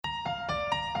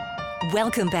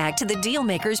Welcome back to the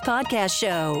Dealmakers Podcast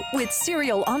Show with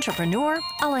serial entrepreneur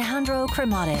Alejandro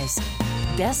Cremades,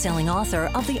 best-selling author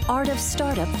of The Art of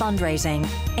Startup Fundraising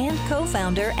and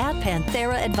co-founder at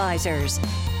Panthera Advisors.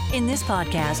 In this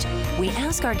podcast, we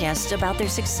ask our guests about their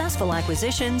successful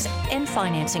acquisitions and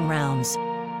financing rounds.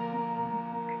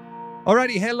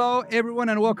 Alrighty, hello everyone,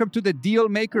 and welcome to the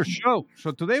Dealmaker Show. So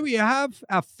today we have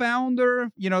a founder,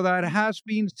 that has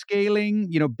been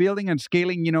scaling, building and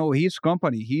scaling, his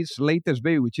company, his latest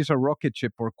baby, which is a rocket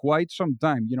ship, for quite some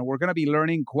time. We're going to be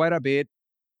learning quite a bit,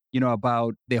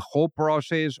 about the whole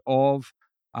process of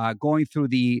going through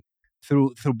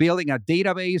through building a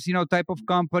database, type of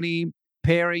company,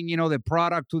 pairing, the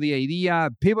product to the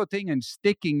idea, pivoting and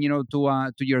sticking,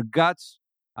 to your guts.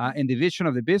 And the vision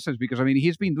of the business, because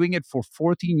he's been doing it for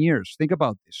 14 years. Think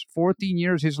about this. 14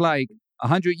 years is like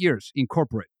 100 years in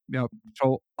corporate.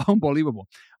 So unbelievable.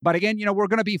 But again, we're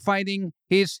going to be finding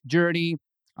his journey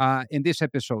in this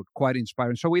episode. Quite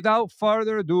inspiring. So without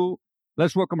further ado,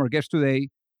 let's welcome our guest today,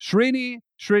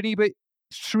 Srinivasan.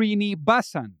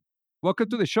 Welcome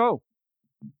to the show.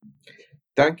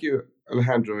 Thank you,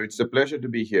 Alejandro. It's a pleasure to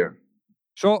be here.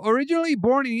 So originally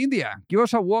born in India, give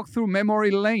us a walk through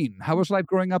memory lane. How was life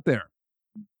growing up there?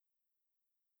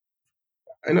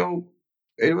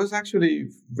 It was actually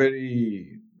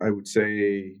very, I would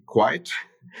say, quiet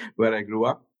where I grew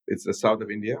up. It's the south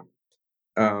of India.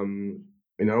 I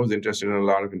was interested in a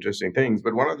lot of interesting things.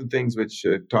 But one of the things which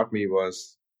taught me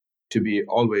was to be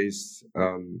always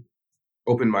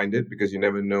open-minded, because you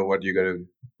never know what you're going to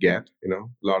get. A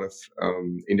lot of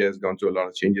India has gone through a lot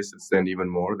of changes since then, even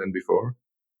more than before.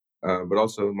 But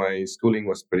also my schooling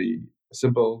was pretty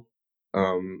simple.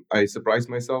 I surprised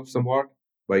myself somewhat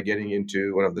by getting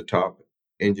into one of the top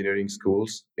engineering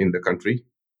schools in the country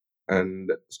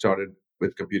and started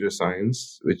with computer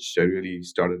science, which I really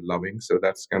started loving. So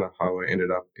that's kind of how I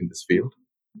ended up in this field.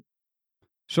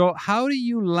 So how do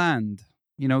you land?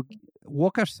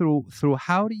 Walk us through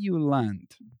how do you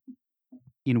land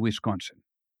in Wisconsin?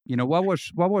 What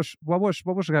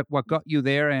got you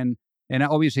there? And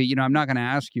obviously, I'm not going to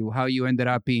ask you how you ended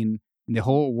up in the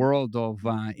whole world of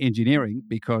engineering,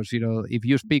 because, if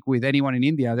you speak with anyone in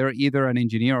India, they're either an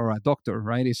engineer or a doctor,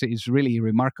 right? It's really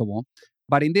remarkable.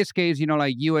 But in this case,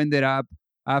 you ended up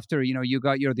after, you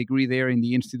got your degree there in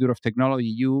the Institute of Technology,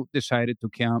 you decided to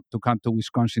come to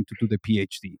Wisconsin to do the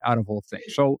PhD out of all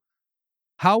things. So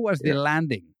how was the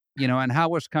landing, and how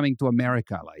was coming to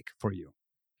America like for you?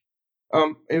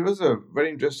 It was a very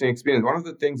interesting experience. One of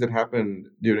the things that happened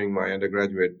during my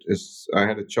undergraduate is I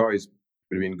had a choice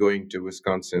between going to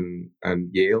Wisconsin and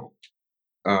Yale.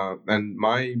 And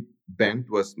my bent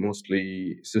was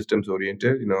mostly systems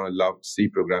oriented. I loved C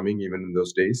programming even in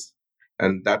those days.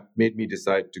 And that made me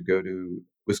decide to go to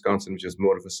Wisconsin, which is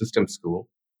more of a systems school.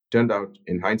 Turned out,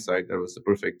 in hindsight, that was the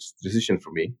perfect decision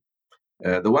for me.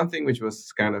 The one thing which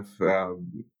was kind of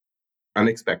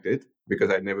unexpected, because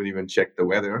I'd never even checked the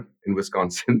weather in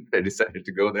Wisconsin, I decided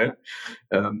to go there.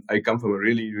 I come from a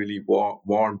really, really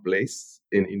warm place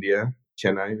in India,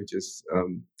 Chennai, which is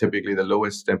typically the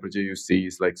lowest temperature you see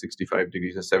is like 65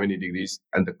 degrees or 70 degrees,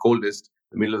 and the coldest,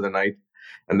 the middle of the night.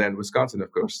 And then Wisconsin,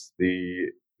 of course,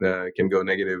 can go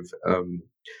negative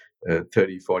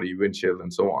 30, 40 wind chill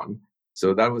and so on.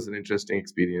 So that was an interesting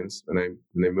experience when I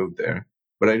moved there.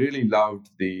 But I really loved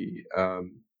the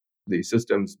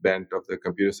systems bent of the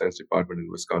computer science department in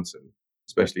Wisconsin,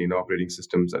 especially in operating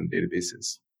systems and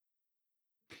databases.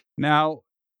 Now,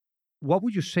 what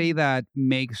would you say that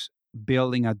makes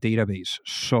building a database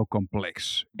so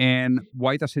complex, and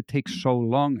why does it take so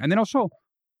long? And then also,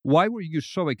 why were you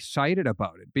so excited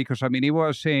about it? Because it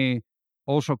was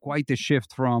also quite a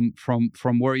shift from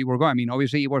where you were going.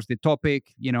 Obviously it was the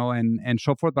topic, and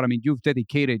so forth, but you've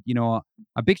dedicated,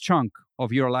 a big chunk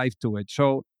of your life to it.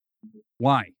 So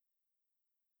why?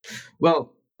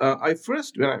 Well, I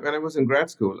first, when I was in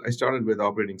grad school, I started with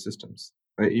operating systems.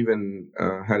 I even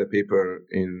had a paper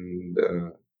in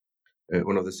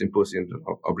one of the symposiums of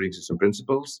operating system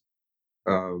principles.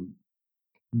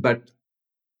 But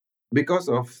because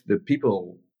of the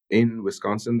people in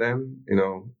Wisconsin then,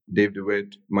 Dave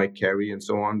DeWitt, Mike Carey, and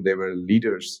so on, they were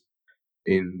leaders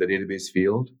in the database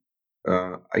field.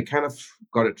 I kind of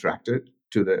got attracted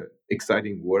to the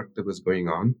exciting work that was going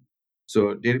on.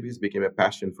 So database became a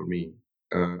passion for me.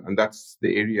 And that's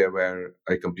the area where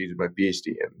I completed my PhD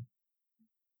in.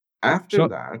 After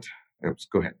that,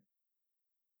 go ahead.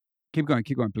 Keep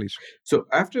going, please. So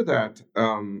after that,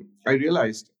 I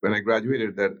realized when I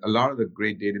graduated that a lot of the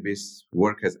great database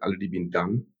work has already been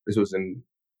done. This was in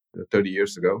 30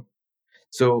 years ago.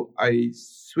 So I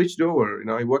switched over.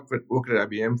 I worked at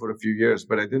IBM for a few years,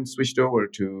 but I then switched over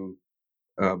to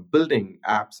building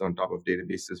apps on top of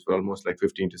databases for almost like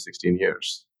 15 to 16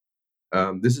 years.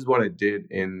 This is what I did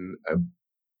in a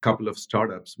couple of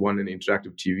startups, one in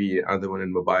interactive TV, other one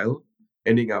in mobile,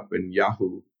 ending up in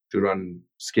Yahoo to run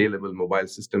scalable mobile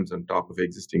systems on top of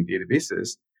existing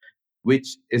databases,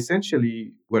 which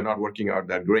essentially were not working out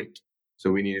that great.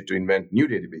 So we needed to invent new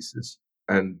databases.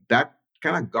 And that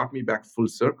kind of got me back full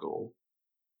circle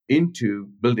into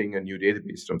building a new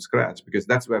database from scratch, because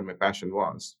that's where my passion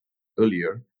was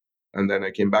earlier. And then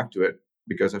I came back to it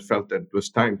because I felt that it was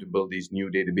time to build these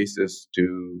new databases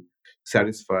to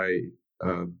satisfy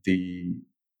the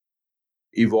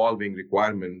evolving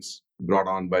requirements brought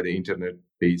on by the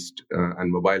internet-based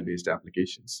and mobile-based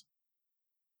applications.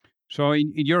 So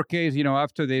in your case,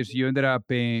 after this, you ended up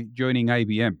joining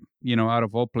IBM, out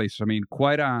of all places. I mean,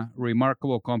 quite a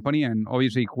remarkable company and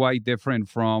obviously quite different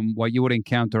from what you would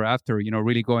encounter after,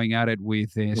 really going at it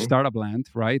with startup land,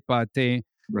 right? But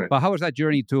Right. but how was that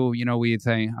journey to, with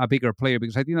a bigger player?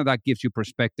 Because I think that gives you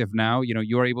perspective now.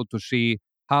 You're able to see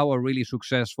how a really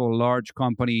successful large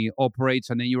company operates,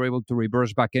 and then you're able to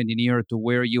reverse back engineer to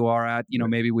where you are at,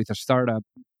 maybe with a startup.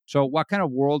 So what kind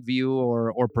of worldview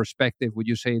or perspective would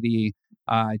you say the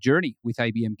journey with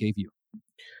IBM gave you?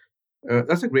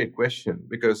 That's a great question,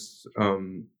 because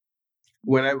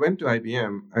when I went to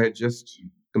IBM, I had just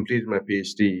completed my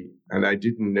PhD and I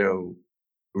didn't know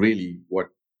really what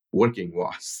working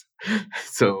was.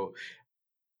 So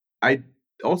I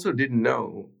also didn't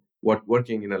know what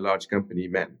working in a large company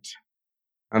meant.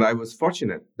 And I was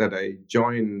fortunate that I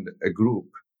joined a group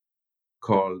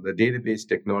called the Database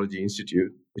Technology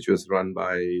Institute, which was run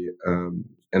by an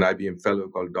IBM fellow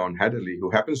called Don Hadley, who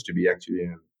happens to be actually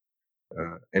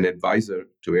an advisor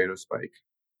to Aerospike.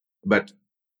 But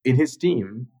in his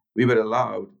team, we were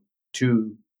allowed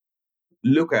to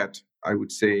look at, I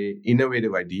would say,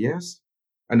 innovative ideas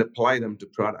and apply them to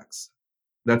products.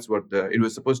 That's what it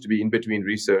was supposed to be, in between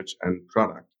research and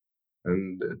product.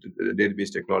 And the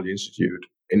Database Technology Institute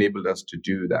enabled us to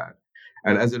do that.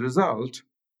 And as a result,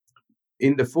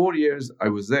 in the 4 years I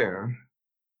was there,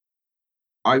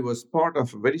 I was part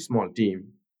of a very small team,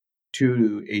 2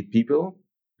 to 8 people,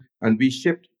 and we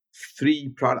shipped 3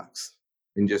 products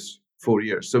in just 4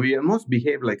 years. So we almost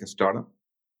behaved like a startup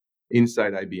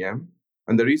inside IBM.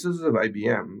 And the resources of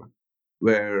IBM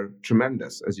were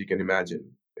tremendous, as you can imagine,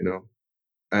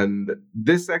 And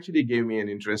this actually gave me an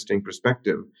interesting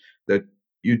perspective that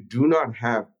you do not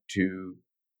have to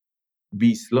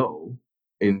be slow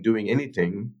in doing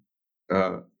anything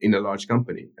in a large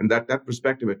company. And that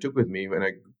perspective I took with me when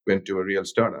I went to a real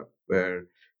startup, where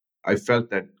I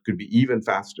felt that could be even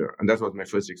faster. And that was my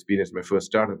first experience. My first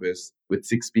startup is with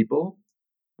 6 people.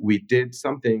 We did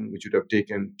something which would have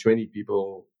taken 20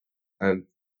 people and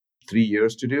 3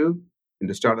 years to do. In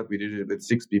the startup, we did it with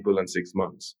 6 people and 6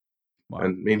 months. Wow.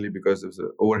 And mainly because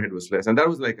the overhead was less. And that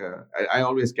was I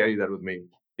always carry that with me.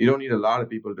 You don't need a lot of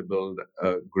people to build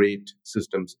great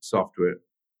systems software.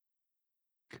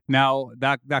 Now,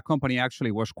 that company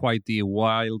actually was quite the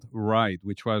wild ride,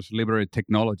 which was Liberate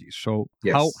Technologies. So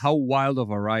yes. How wild of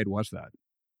a ride was that?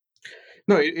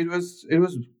 No, it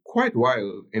was quite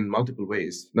wild in multiple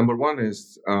ways. Number one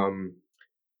is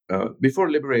before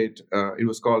Liberate, it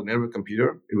was called Network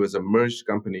Computer. It was a merged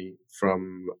company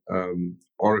from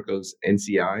Oracle's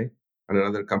NCI and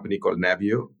another company called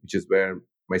Navio, which is where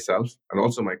myself and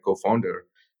also my co-founder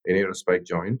in Aerospike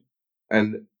joined.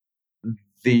 And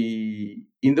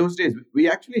in those days, we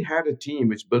actually had a team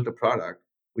which built a product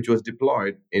which was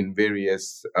deployed in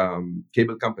various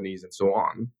cable companies and so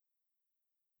on.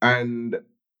 And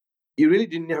you really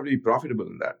didn't have to be profitable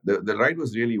in that. The ride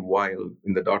was really wild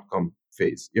in the .com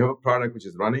phase. You have a product which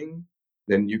is running,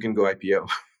 then you can go IPO.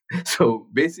 So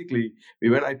basically, we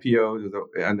went IPO,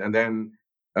 and then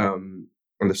and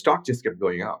the stock just kept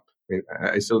going up.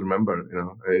 I still remember,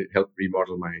 I helped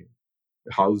remodel my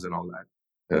house and all that.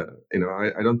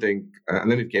 I don't think, and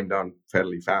then it came down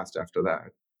fairly fast after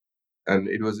that. And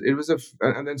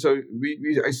and then so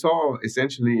I saw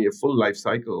essentially a full life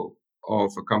cycle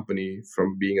of a company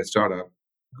from being a startup,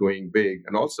 going big,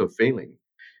 and also failing,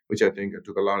 which I think I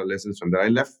took a lot of lessons from that. I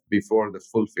left before the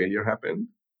full failure happened,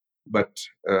 but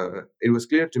it was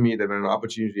clear to me that when an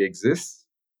opportunity exists,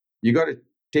 you got to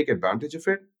take advantage of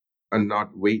it and not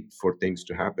wait for things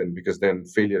to happen, because then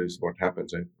failure is what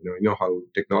happens. And you know how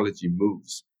technology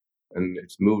moves, and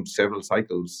it's moved several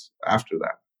cycles after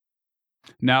that.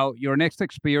 Now, your next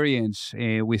experience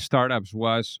with startups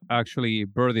was actually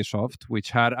Birdisoft,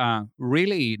 which had a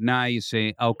really nice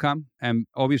outcome and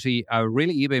obviously a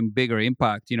really even bigger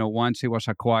impact, once it was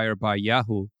acquired by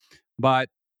Yahoo. But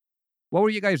What were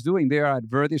you guys doing there at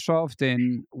Vertisoft,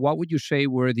 and what would you say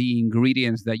were the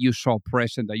ingredients that you saw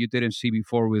present that you didn't see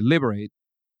before with Liberate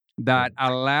that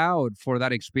allowed for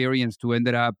that experience to end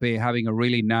up having a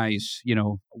really nice,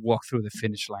 walk through the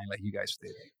finish line like you guys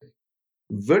did?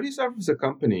 Vertisoft was a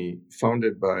company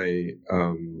founded by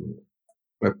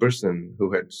a person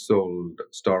who had sold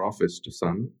Star Office to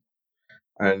Sun,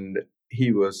 and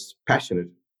he was passionate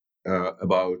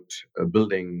about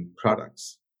building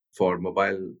products for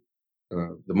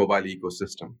the mobile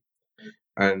ecosystem.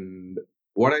 And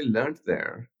what I learned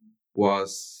there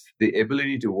was the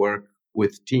ability to work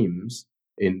with teams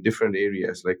in different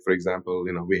areas. Like, for example,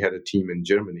 we had a team in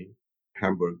Germany,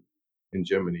 Hamburg in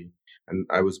Germany, and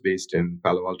I was based in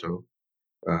Palo Alto.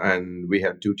 And we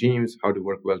had two teams, how to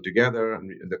work well together,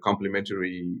 and the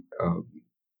complementary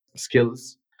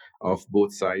skills of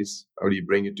both sides. How do you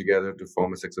bring it together to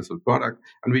form a successful product?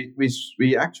 And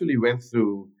we actually went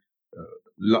through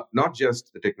not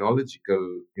just the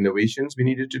technological innovations we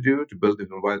needed to do to build the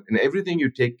mobile, and everything you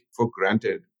take for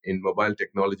granted in mobile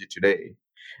technology today.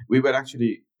 We were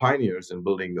actually pioneers in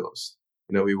building those.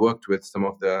 We worked with some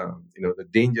of the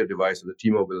danger device of the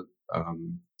T-Mobile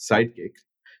Sidekick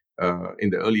in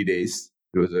the early days.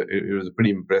 It was a pretty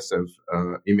impressive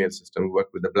email system. We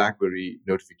worked with the BlackBerry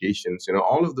notifications.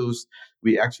 All of those.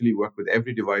 We actually worked with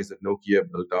every device that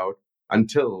Nokia built out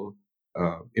until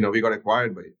we got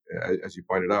acquired by, as you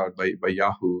pointed out, by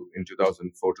Yahoo in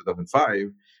 2004,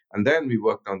 2005, and then we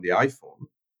worked on the iPhone.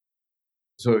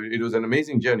 So it was an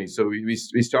amazing journey. So we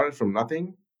started from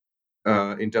nothing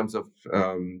in terms of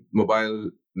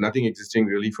mobile, nothing existing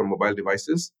really from mobile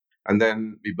devices, and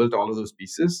then we built all of those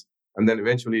pieces. And then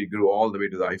eventually it grew all the way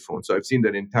to the iPhone. So I've seen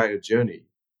that entire journey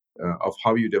of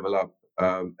how you develop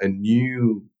a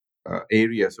new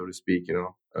area, so to speak,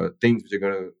 things which are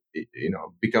going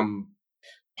to, become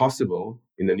possible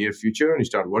in the near future. And you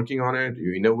start working on it,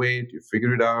 you innovate, you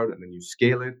figure it out, and then you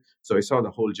scale it. So I saw the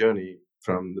whole journey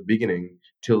from the beginning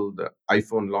till the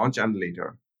iPhone launch and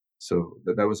later. So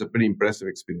that was a pretty impressive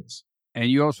experience. And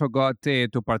you also got to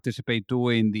participate too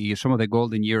in some of the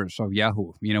golden years of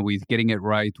Yahoo, with getting it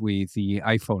right with the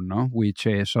iPhone, no? Which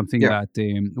is something that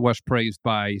was praised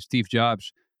by Steve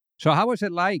Jobs. So how was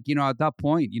it like, at that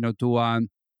point, to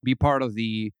be part of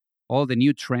all the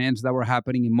new trends that were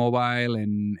happening in mobile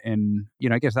and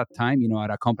I guess that time, at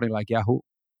a company like Yahoo?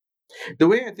 The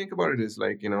way I think about it is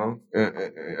like,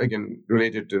 again,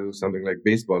 related to something like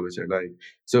baseball, which I like.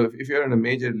 So if you're in a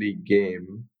major league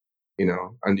game,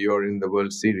 and you're in the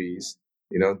World Series,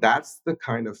 that's the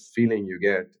kind of feeling you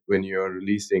get when you're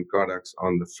releasing products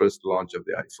on the first launch of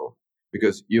the iPhone,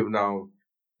 because you've now,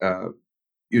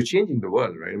 you're changing the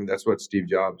world, right? I mean, that's what Steve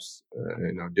Jobs,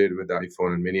 did with the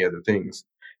iPhone and many other things.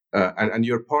 And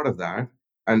you're part of that.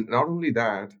 And not only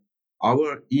that,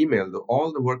 our email,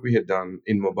 all the work we had done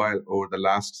in mobile over the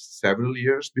last several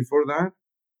years before that,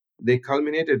 they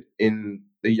culminated in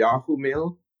the Yahoo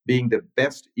Mail being the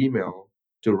best email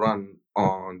to run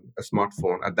on a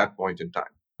smartphone at that point in time.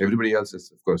 Everybody else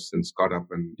has, of course, since caught up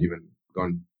and even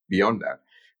gone beyond that.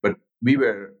 But we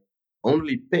were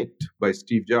only picked by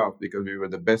Steve Jobs because we were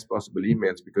the best possible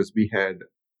emails, because we had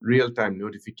real-time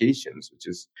notifications, which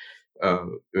is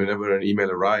whenever an email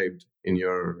arrived in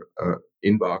your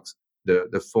inbox,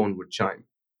 the phone would chime.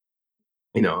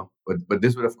 But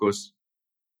this would, of course,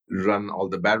 run all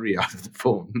the battery out of the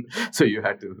phone. So you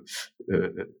had to,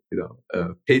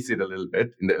 pace it a little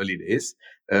bit in the early days.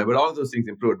 But all of those things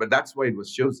improved. But that's why it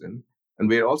was chosen. And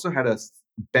we also had a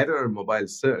better mobile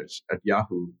search at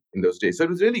Yahoo in those days. So it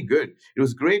was really good. It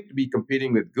was great to be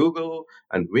competing with Google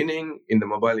and winning in the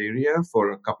mobile area for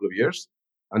a couple of years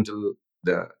until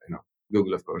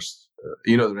Google, of course,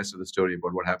 the rest of the story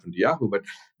about what happened to Yahoo. But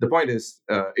the point is,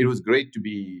 it was great to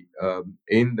be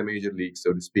in the major league,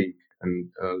 so to speak, and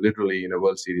literally in a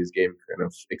World Series game kind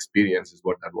of experience is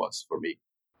what that was for me.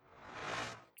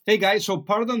 Hey, guys, so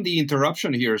pardon the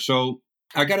interruption here. So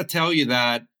I got to tell you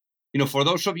that, for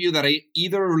those of you that are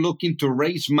either looking to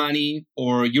raise money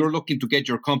or you're looking to get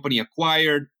your company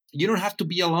acquired, you don't have to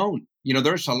be alone.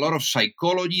 There's a lot of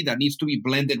psychology that needs to be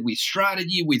blended with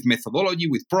strategy, with methodology,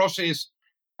 with process.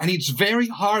 And it's very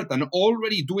hard. And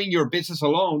already doing your business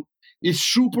alone is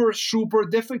super, super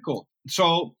difficult.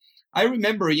 So I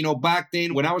remember, back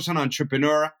then when I was an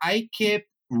entrepreneur, I kept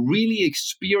really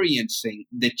experiencing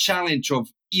the challenge of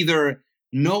either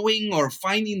knowing or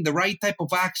finding the right type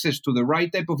of access to the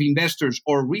right type of investors,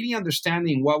 or really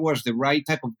understanding what was the right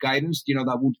type of guidance,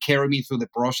 that would carry me through the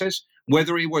process,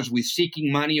 whether it was with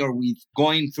seeking money or with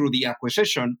going through the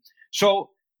acquisition.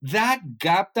 So that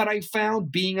gap that I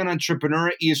found being an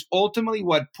entrepreneur is ultimately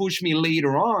what pushed me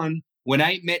later on when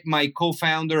I met my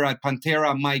co-founder at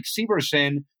Pantera, Mike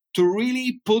Severson, to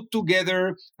really put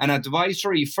together an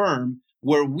advisory firm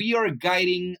where we are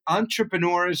guiding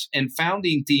entrepreneurs and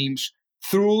founding teams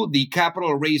through the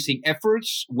capital raising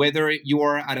efforts, whether you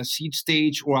are at a seed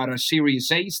stage or at a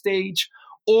Series A stage,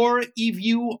 or if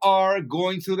you are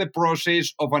going through the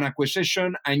process of an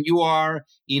acquisition and you are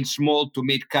in small to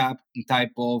mid cap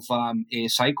type of a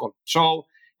cycle. So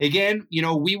again,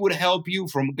 we would help you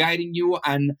from guiding you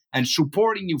and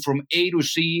supporting you from A to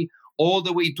C all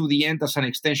the way to the end as an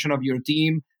extension of your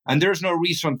team. And there's no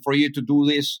reason for you to do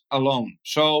this alone.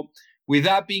 So with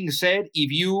that being said,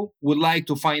 if you would like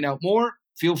to find out more,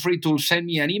 feel free to send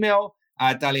me an email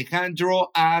at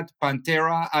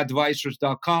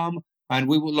alejandro@panteraadvisors.com, and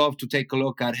we would love to take a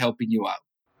look at helping you out.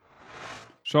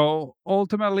 So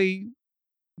ultimately,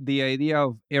 the idea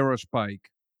of Aerospike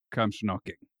comes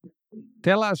knocking.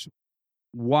 Tell us,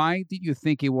 why did you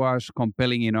think it was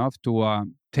compelling enough to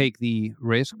take the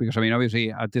risk? Because,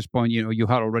 obviously, at this point, you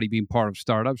had already been part of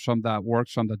startups, some that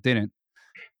worked, some that didn't.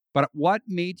 But what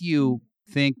made you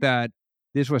think that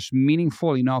this was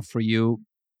meaningful enough for you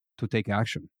to take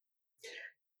action?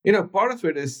 Part of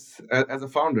it is, as a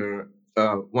founder,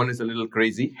 one is a little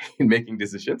crazy in making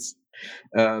decisions.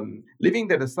 Leaving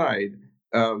that aside,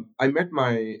 I met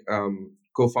my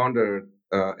co-founder,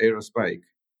 Aerospike,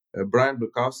 Brian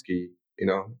Bukowski.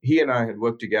 He and I had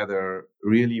worked together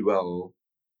really well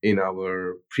in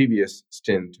our previous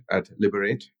stint at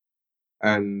Liberate.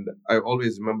 And I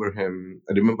always remember him.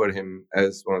 I remember him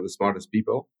as one of the smartest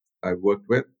people I've worked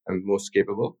with and most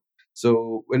capable.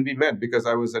 So when we met, because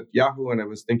I was at Yahoo and I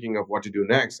was thinking of what to do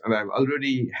next, and I've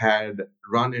already had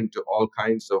run into all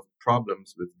kinds of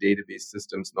problems with database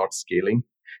systems not scaling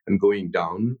and going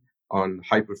down on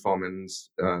high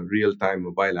performance real-time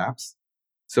mobile apps.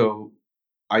 So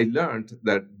I learned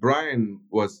that Brian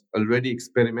was already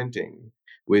experimenting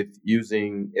with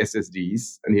using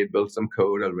SSDs, and he had built some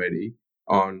code already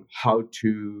on how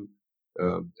to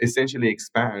essentially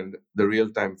expand the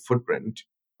real-time footprint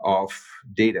of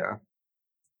data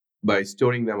by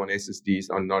storing them on SSDs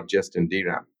and not just in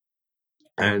DRAM.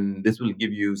 And this will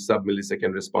give you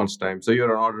sub-millisecond response time. So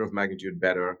you're an order of magnitude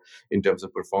better in terms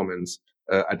of performance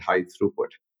at high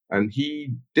throughput. And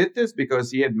he did this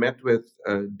because he had met with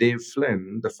Dave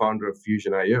Flynn, the founder of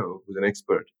Fusion.io, who's an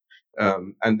expert.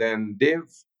 And then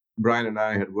Dave, Brian, and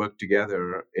I had worked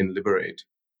together in Liberate.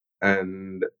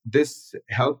 And this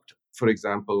helped, for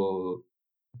example,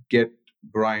 get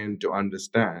Brian to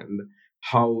understand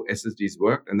how SSDs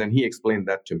work. And then he explained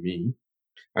that to me.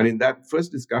 And in that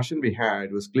first discussion we had,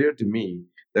 it was clear to me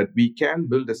that we can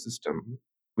build a system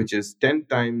which is 10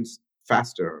 times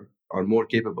faster or more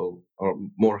capable or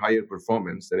more higher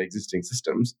performance than existing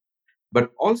systems,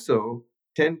 but also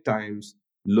 10 times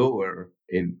lower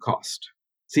in cost.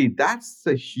 See, that's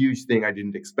a huge thing I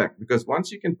didn't expect, because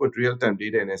once you can put real-time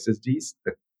data in SSDs,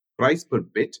 the price per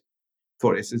bit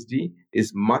for SSD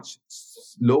is much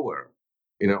lower,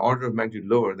 in an order of magnitude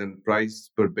lower than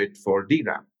price per bit for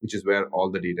DRAM, which is where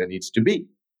all the data needs to be.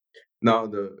 Now,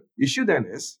 the issue then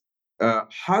is,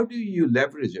 how do you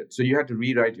leverage it? So you have to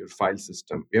rewrite your file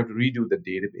system. You have to redo the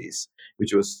database,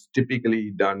 which was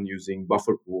typically done using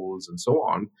buffer pools and so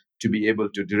on, to be able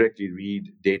to directly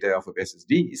read data off of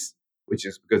SSDs, which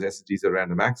is because SSDs are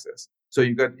random access. So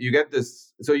you get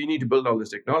this. So you need to build all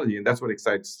this technology, and that's what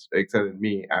excited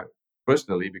me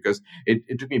personally, because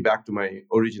it took me back to my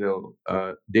original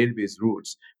database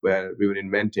roots, where we were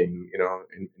inventing,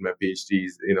 in my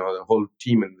PhDs, the whole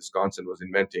team in Wisconsin was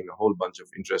inventing a whole bunch of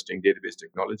interesting database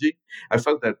technology. I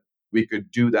felt that we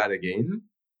could do that again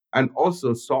and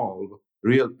also solve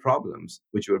real problems,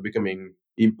 which were becoming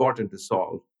important to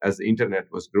solve as the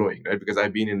internet was growing, right? Because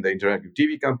I've been in the interactive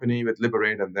TV company with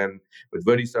Liberate, and then with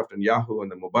Verisoft and Yahoo on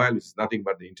the mobile, which is nothing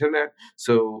but the internet.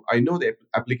 So I know the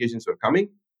applications were coming,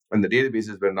 and the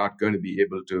databases were not going to be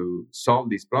able to solve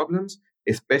these problems,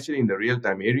 especially in the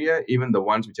real-time area. Even the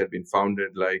ones which had been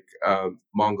founded, like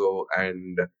Mongo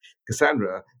and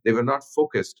Cassandra, they were not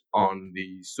focused on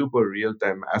the super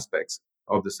real-time aspects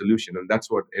of the solution. And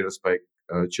that's what Aerospike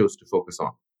chose to focus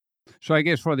on. So I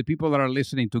guess for the people that are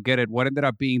listening to get it, what ended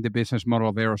up being the business model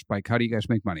of Aerospike? How do you guys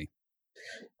make money?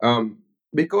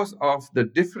 Because of the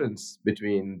difference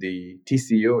between the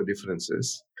TCO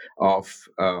differences of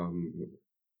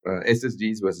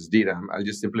SSDs versus DRAM, I'll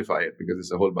just simplify it because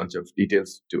there's a whole bunch of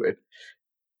details to it.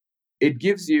 It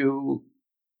gives you,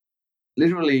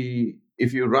 literally,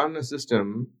 if you run a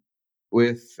system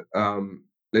with,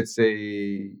 let's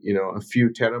say, a few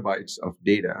terabytes of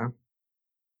data,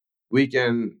 we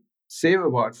can save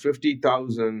about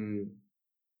 $50,000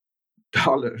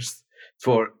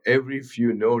 for every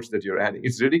few nodes that you're adding.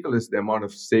 It's ridiculous the amount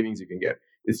of savings you can get.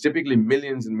 It's typically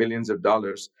millions and millions of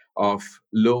dollars of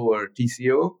lower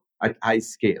TCO at high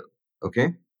scale.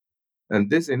 Okay. And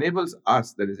this enables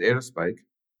us, that is Aerospike,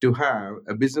 to have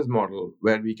a business model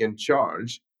where we can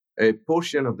charge a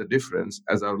portion of the difference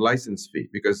as our license fee,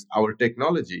 because our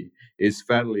technology is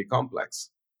fairly complex.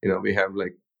 We have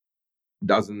like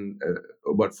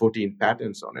about 14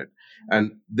 patents on it.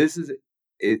 And this is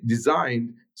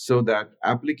designed so that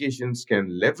applications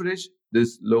can leverage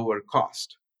this lower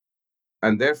cost.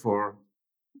 And therefore,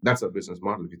 that's our business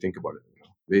model if you think about it.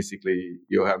 Basically,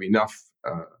 you have enough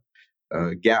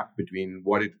gap between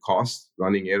what it costs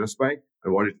running Aerospike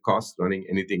and what it costs running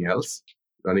anything else,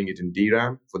 running it in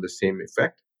DRAM for the same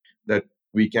effect, that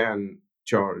we can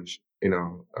charge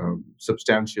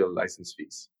substantial license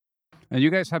fees. And you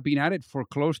guys have been at it for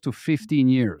close to 15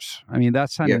 years. I mean,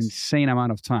 that's an insane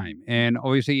amount of time. And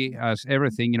obviously, as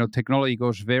everything, technology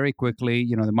goes very quickly.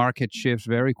 The market shifts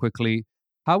very quickly.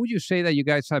 How would you say that you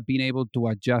guys have been able to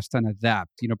adjust and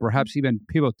adapt, perhaps even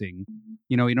pivoting,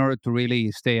 in order to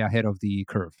really stay ahead of the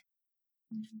curve?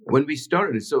 When we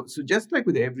started, so just like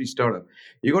with every startup,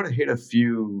 you got to hit a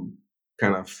few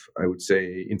kind of, I would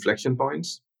say, inflection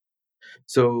points.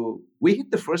 So we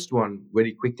hit the first one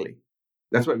very quickly.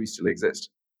 That's why we still exist.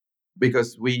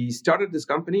 Because we started this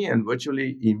company and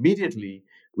virtually immediately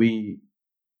we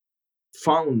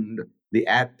found the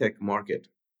ad tech market,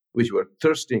 which was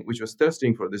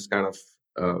thirsting for this kind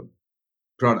of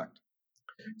product.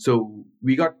 So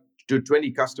we got to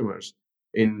 20 customers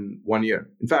in 1 year.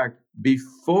 In fact,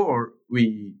 before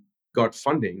we got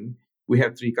funding, we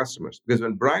had 3 customers. Because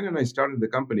when Brian and I started the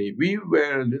company, we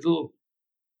were a little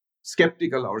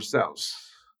skeptical ourselves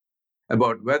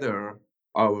about whether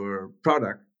our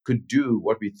product could do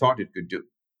what we thought it could do.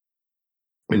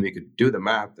 And we could do the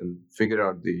math and figure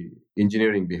out the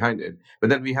engineering behind it. But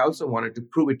then we also wanted to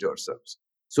prove it to ourselves.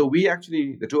 So we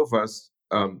actually, the two of us,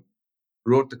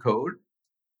 wrote the code,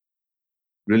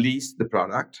 released the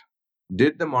product,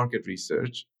 did the market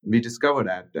research. We discovered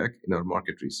ad tech in our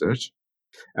market research.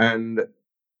 And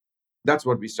that's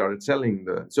what we started selling.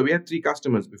 So we had 3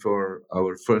 customers before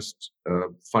our first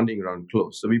funding round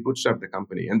closed. So we bootstrapped the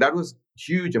company. And that was a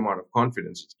huge amount of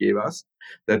confidence it gave us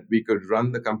that we could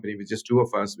run the company with just 2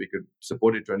 of us. We could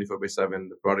support it 24/7.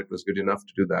 The product was good enough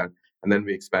to do that. And then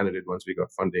we expanded it once we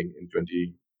got funding in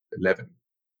 2011.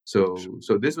 So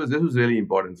this was really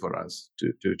important for us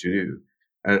to do.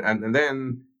 And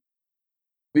then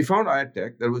we found ad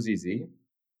tech that was easy.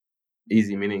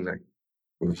 Easy meaning like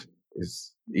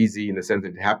is easy in the sense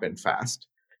that it happened fast.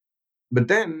 But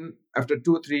then after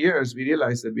 2 or 3 years, we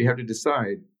realized that we have to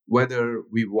decide whether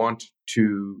we want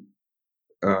to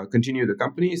continue the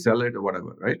company, sell it, or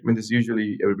whatever, right? I mean, this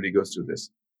usually everybody goes through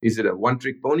this. Is it a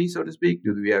one-trick pony, so to speak?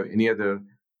 Do we have any other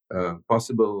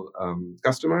possible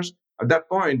customers? At that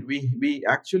point, we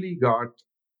actually got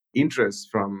interest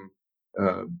from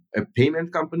a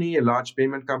payment company, a large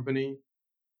payment company.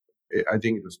 I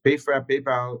think it was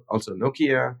PayPal, also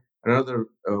Nokia, another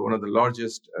one of the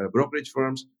largest brokerage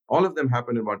firms. All of them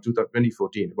happened in about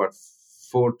 2014, about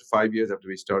 4 to 5 years after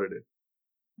we started it.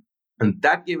 And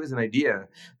that gave us an idea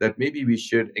that maybe we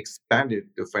should expand it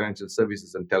to financial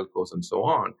services and telcos and so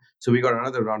on. So we got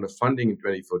another round of funding in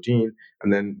 2014,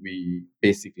 and then we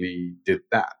basically did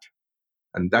that.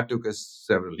 And that took us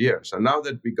several years. And now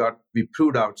that we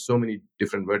proved out so many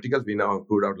different verticals, we now have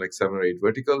proved out like 7 or 8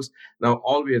 verticals. Now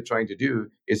all we are trying to do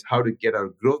is how to get our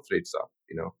growth rates up.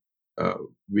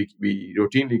 We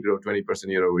routinely grow 20%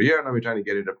 year over year. Now we're trying to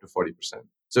get it up to 40%.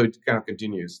 So it kind of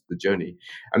continues the journey.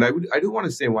 And I do want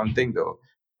to say one thing though.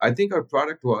 I think our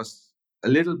product was a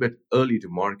little bit early to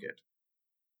market,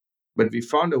 but we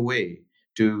found a way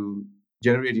to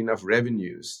generate enough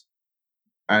revenues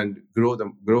and grow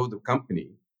the company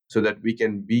so that we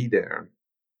can be there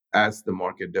as the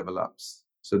market develops.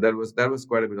 So that was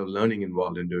quite a bit of learning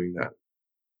involved in doing that.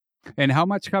 And how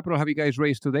much capital have you guys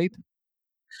raised to date?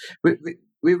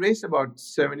 We raised about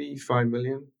 $75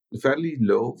 million, fairly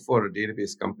low for a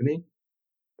database company,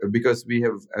 because we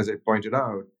have, as I pointed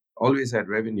out, always had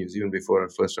revenues even before our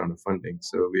first round of funding.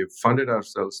 So we have funded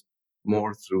ourselves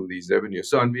more through these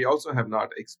revenues. And we also have not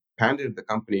expanded the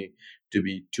company to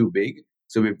be too big.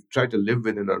 So we've tried to live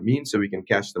within our means so we can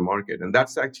catch the market. And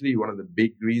that's actually one of the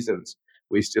big reasons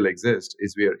we still exist,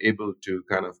 is we are able to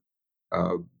kind of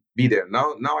be there.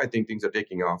 Now I think things are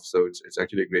taking off. So it's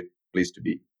actually a great place to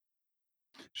be.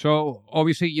 So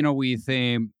obviously, with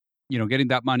getting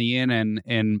that money in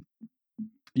and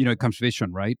it comes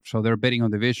vision, right? So they're betting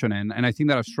on the vision. And I think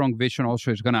that a strong vision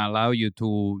also is going to allow you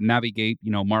to navigate,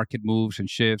 market moves and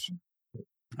shifts.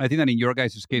 I think that in your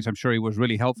guys' case, I'm sure it was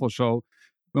really helpful. So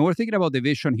when we're thinking about the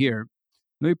vision here,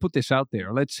 let me put this out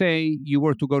there. Let's say you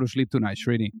were to go to sleep tonight,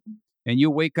 Srini, and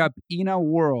you wake up in a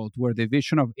world where the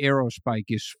vision of Aerospike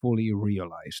is fully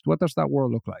realized. What does that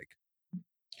world look like?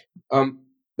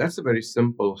 That's a very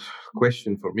simple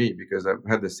question for me because I've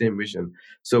had the same vision.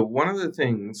 So one of the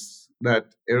things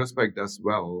that Aerospike does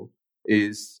well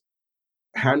is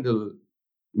handle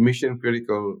mission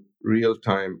critical real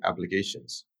time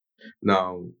applications.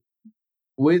 Now,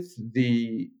 with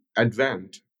the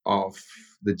advent of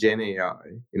the Gen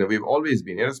AI,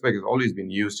 Aerospike has always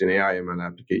been used in AI ML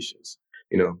applications.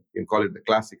 You can call it the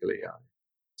classical AI.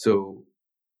 So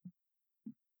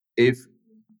if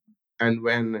and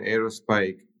when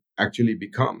Aerospike actually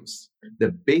becomes the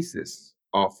basis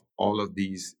of all of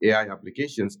these AI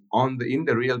applications in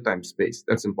the real-time space,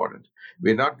 that's important.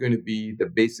 We're not going to be the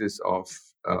basis of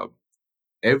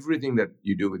everything that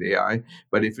you do with AI,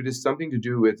 but if it is something to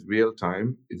do with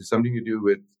real-time, it is something to do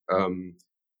with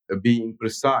being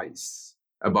precise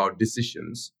about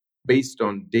decisions based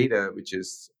on data which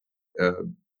is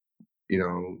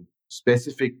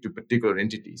specific to particular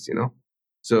entities.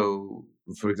 So,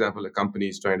 for example, a company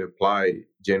is trying to apply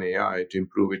Gen AI to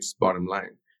improve its bottom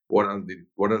line. What are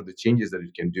the changes that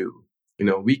it can do?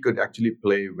 We could actually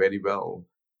play very well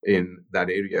in that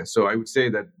area. So I would say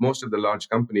that most of the large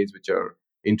companies which are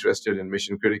interested in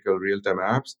mission critical real-time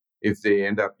apps, if they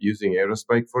end up using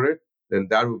Aerospike for it, then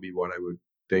that would be what I would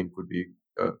think would be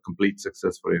a complete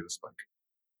success for Aerospike.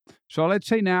 So let's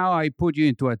say now I put you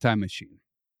into a time machine.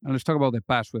 And let's talk about the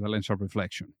past with a lens of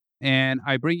reflection. And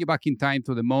I bring you back in time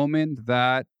to the moment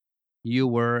that you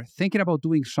were thinking about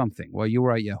doing something while you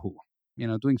were at Yahoo,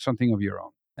 doing something of your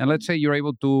own. And let's say you're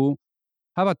able to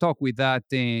have a talk with that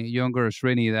younger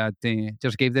Srini that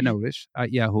just gave the notice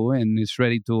at Yahoo and is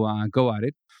ready to go at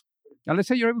it. And let's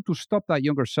say you're able to stop that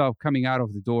younger self coming out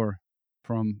of the door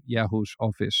from Yahoo's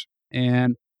office.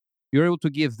 And you're able to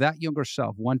give that younger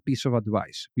self one piece of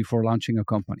advice before launching a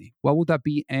company. What would that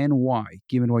be and why,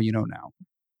 given what you know now?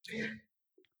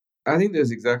 I think there's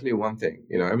exactly one thing.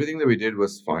 Everything that we did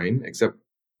was fine, except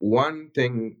one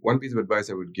piece of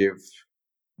advice I would give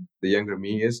the younger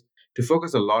me is to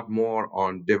focus a lot more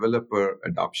on developer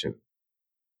adoption.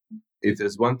 If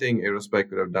there's one thing Aerospike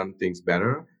could have done things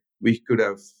better, we could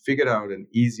have figured out an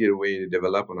easier way to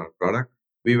develop on our product.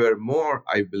 We were more,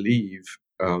 I believe,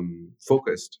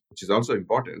 focused, which is also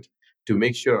important, to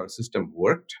make sure our system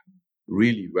worked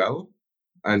really well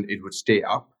and it would stay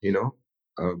up,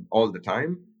 all the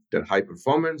time. That high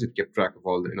performance, it kept track of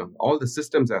all the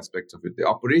systems aspects of it, the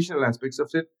operational aspects of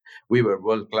it. We were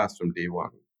world class from day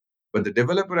one. But the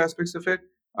developer aspects of it,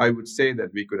 I would say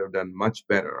that we could have done much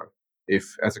better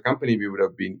if, as a company, we would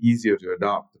have been easier to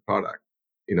adopt the product.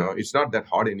 It's not that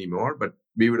hard anymore, but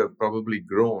we would have probably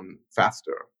grown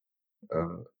faster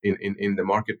in the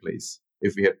marketplace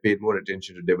if we had paid more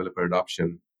attention to developer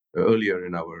adoption earlier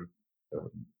in our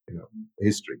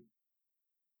history.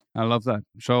 I love that.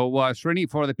 So, Srini,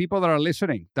 for the people that are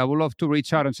listening that would love to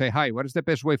reach out and say hi, what is the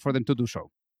best way for them to do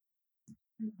so?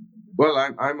 Well,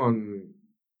 I'm on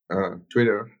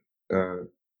Twitter or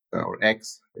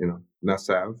X,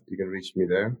 Nasav. You can reach me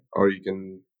there, or you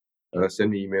can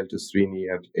send me email to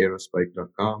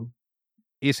Srini@aerospike.com.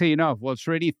 Easy enough. Well,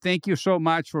 Srini, thank you so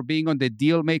much for being on the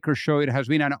Dealmaker Show. It has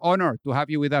been an honor to have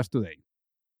you with us today.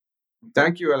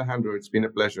 Thank you, Alejandro. It's been a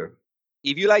pleasure.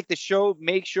 If you like the show,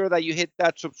 make sure that you hit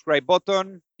that subscribe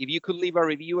button. If you could leave a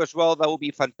review as well, that would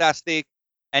be fantastic.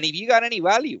 And if you got any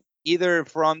value, either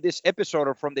from this episode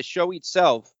or from the show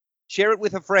itself, share it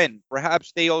with a friend.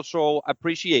 Perhaps they also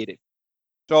appreciate it.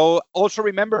 So also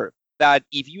remember that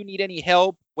if you need any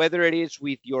help, whether it is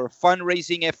with your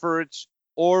fundraising efforts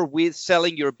or with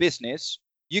selling your business,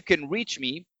 you can reach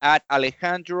me at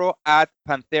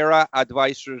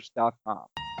alejandro@pantheraadvisors.com.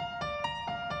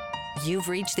 You've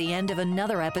reached the end of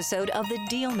another episode of the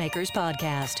Dealmakers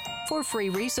Podcast. For free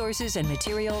resources and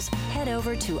materials, head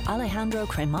over to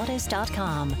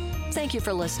alejandrocremades.com. Thank you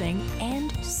for listening,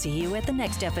 and see you at the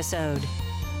next episode.